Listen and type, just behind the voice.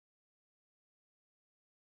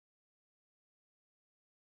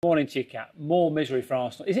Morning to you, Kat. More misery for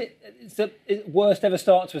Arsenal. It's the worst ever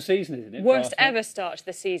start to a season, isn't it? Worst ever start to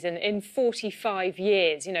the season in 45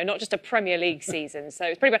 years, you know, not just a Premier League season. So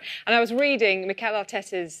it's pretty bad. And I was reading Mikel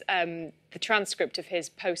Arteta's, the transcript of his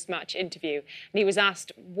post-match interview, and he was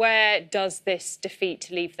asked, where does this defeat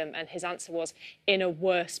leave them? And his answer was, in a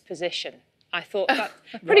worse position. I thought that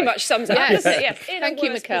pretty much sums it up, doesn't it? Yeah, Thank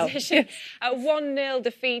you, Mikel. A 1-0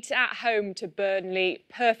 defeat at home to Burnley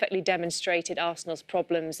perfectly demonstrated Arsenal's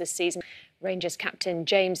problems this season. Rangers captain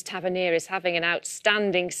James Tavernier is having an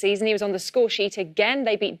outstanding season. He was on the score sheet again.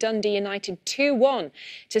 They beat Dundee United 2-1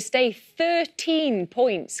 to stay 13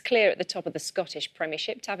 points clear at the top of the Scottish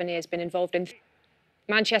Premiership. Tavernier has been involved in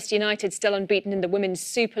Manchester United still unbeaten in the Women's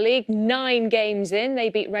Super League. 9 games in, they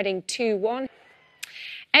beat Reading 2-1.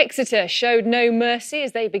 Exeter showed no mercy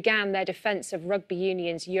as they began their defence of Rugby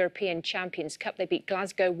Union's European Champions Cup. They beat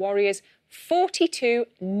Glasgow Warriors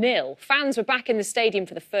 42-0. Fans were back in the stadium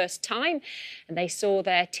for the first time and they saw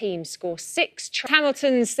their team score 6.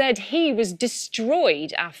 Hamilton said he was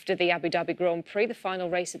destroyed after the Abu Dhabi Grand Prix, the final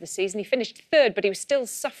race of the season. He finished third, but he was still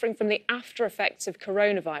suffering from the after effects of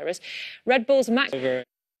coronavirus. Red Bull's Max...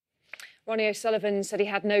 Ronnie O'Sullivan said he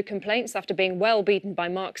had no complaints after being well beaten by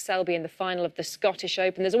Mark Selby in the final of the Scottish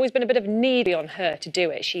Open. There's always been a bit of need on her to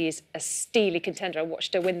do it. She's a steely contender. I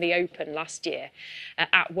watched her win the Open last year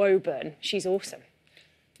at Woburn. She's awesome.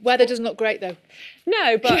 Weather doesn't look great, though.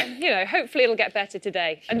 No, but, you know, hopefully it'll get better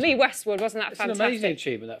today. And Lee Westwood, wasn't that fantastic? It's an amazing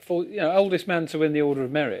achievement, that oldest man to win the Order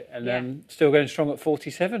of Merit and still going strong at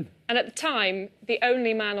 47. And at the time, the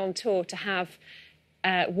only man on tour to have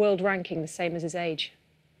world ranking the same as his age.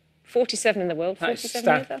 47 in the world. That's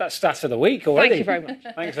stat of the week already. Thank you very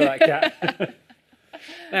much. Thanks for that, Kat.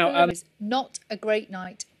 Now, It was not a great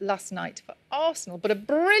night last night for Arsenal, but a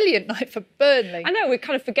brilliant night for Burnley. I know, we're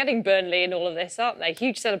kind of forgetting Burnley in all of this, aren't they?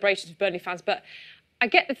 Huge celebrations for Burnley fans, but I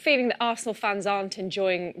get the feeling that Arsenal fans aren't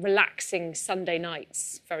enjoying relaxing Sunday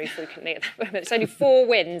nights very frequently at the moment. It's only 4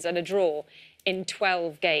 wins and a draw in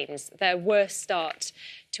 12 games. Their worst start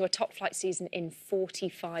to a top-flight season in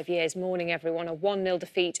 45 years. Morning, everyone. A 1-0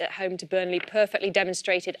 defeat at home to Burnley perfectly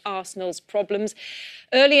demonstrated Arsenal's problems.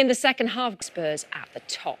 Early in the second half, Spurs at the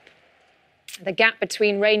top. The gap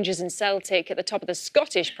between Rangers and Celtic at the top of the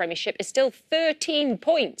Scottish Premiership is still 13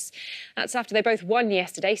 points. That's after they both won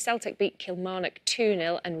yesterday. Celtic beat Kilmarnock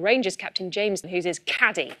 2-0 and Rangers captain James, who's his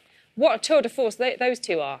caddy. What a tour de force those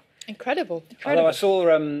two are. Incredible. Although I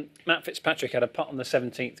saw Matt Fitzpatrick had a putt on the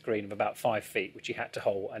 17th green of about 5 feet, which he had to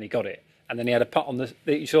hole, and he got it. And then he had a putt on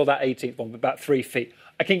you saw that 18th one, about 3 feet.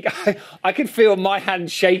 I can feel my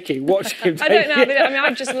hand shaking watching him take it. I don't know. I mean,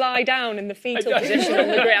 I just lie down in the fetal position on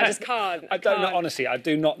the green. I just can't. I don't know, honestly. I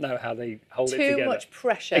do not know how they hold it together. Too much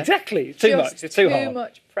pressure. Exactly. Too much. It's too hard. Too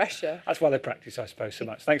much pressure. That's why they practice, I suppose, so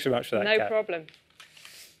much. Thanks very much for that, No Kat. problem.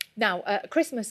 Now, Christmas